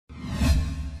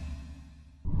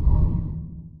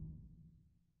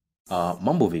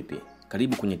Mambo vipi?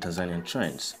 Karibu kwenye Tanzanian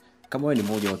Trends. Kama wewe ni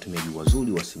mmoja wa watumiaji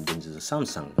wazuri wa simu janja za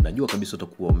Samsung, najua kabisa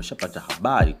utakuwa umeshapata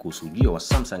habari kuhusu ujio wa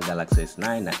Samsung Galaxy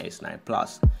S9 na S9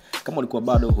 Plus. Kama ulikuwa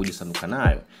bado hujasanuka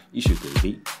nayo, issue iko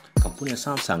hivi. Kampuni ya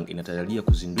Samsung inatarajia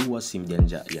kuzindua simu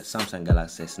janja ya Samsung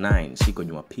Galaxy S9 siku ya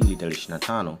Jumapili tarehe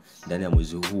 25 ndani ya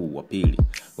mwezi huu wa pili.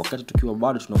 Wakati tukiwa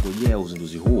bado tunangojea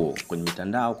uzinduzi huo, kwenye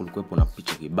mitandao kulikuwepo na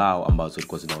picha kibao ambazo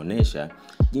zilikuwa zinaonyesha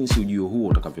jinsi ujio huo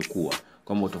utakavyokuwa,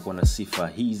 kama utakuwa na sifa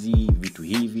hizi, vitu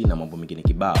hivi na mambo mengine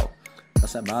kibao.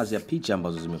 Sasa baadhi ya picha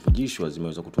ambazo zimevujishwa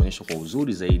zimeweza kutuonyesha kwa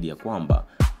uzuri zaidi ya kwamba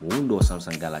muundo wa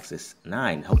Samsung Galaxy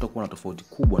S9 hautakuwa na tofauti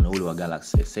kubwa na ule wa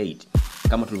Galaxy S8.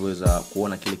 Kama tulivyoweza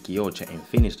kuona kile kioo cha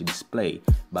Infinity Display,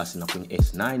 basi na kwenye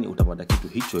S9 utapata kitu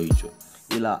hicho hicho.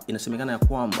 Ila inasemekana ya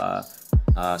kwamba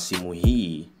simu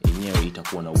hii yenyewe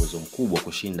itakuwa na uwezo mkubwa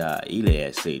kushinda ile ya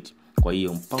S8. Kwa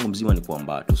hiyo mpango mzima ni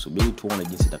kwamba tusubiri tuone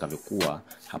jinsi itakavyokuwa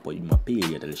hapo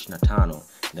Jumapili ya tarehe 25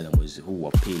 ndani ya mwezi huu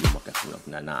wa pili mwaka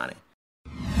 2018.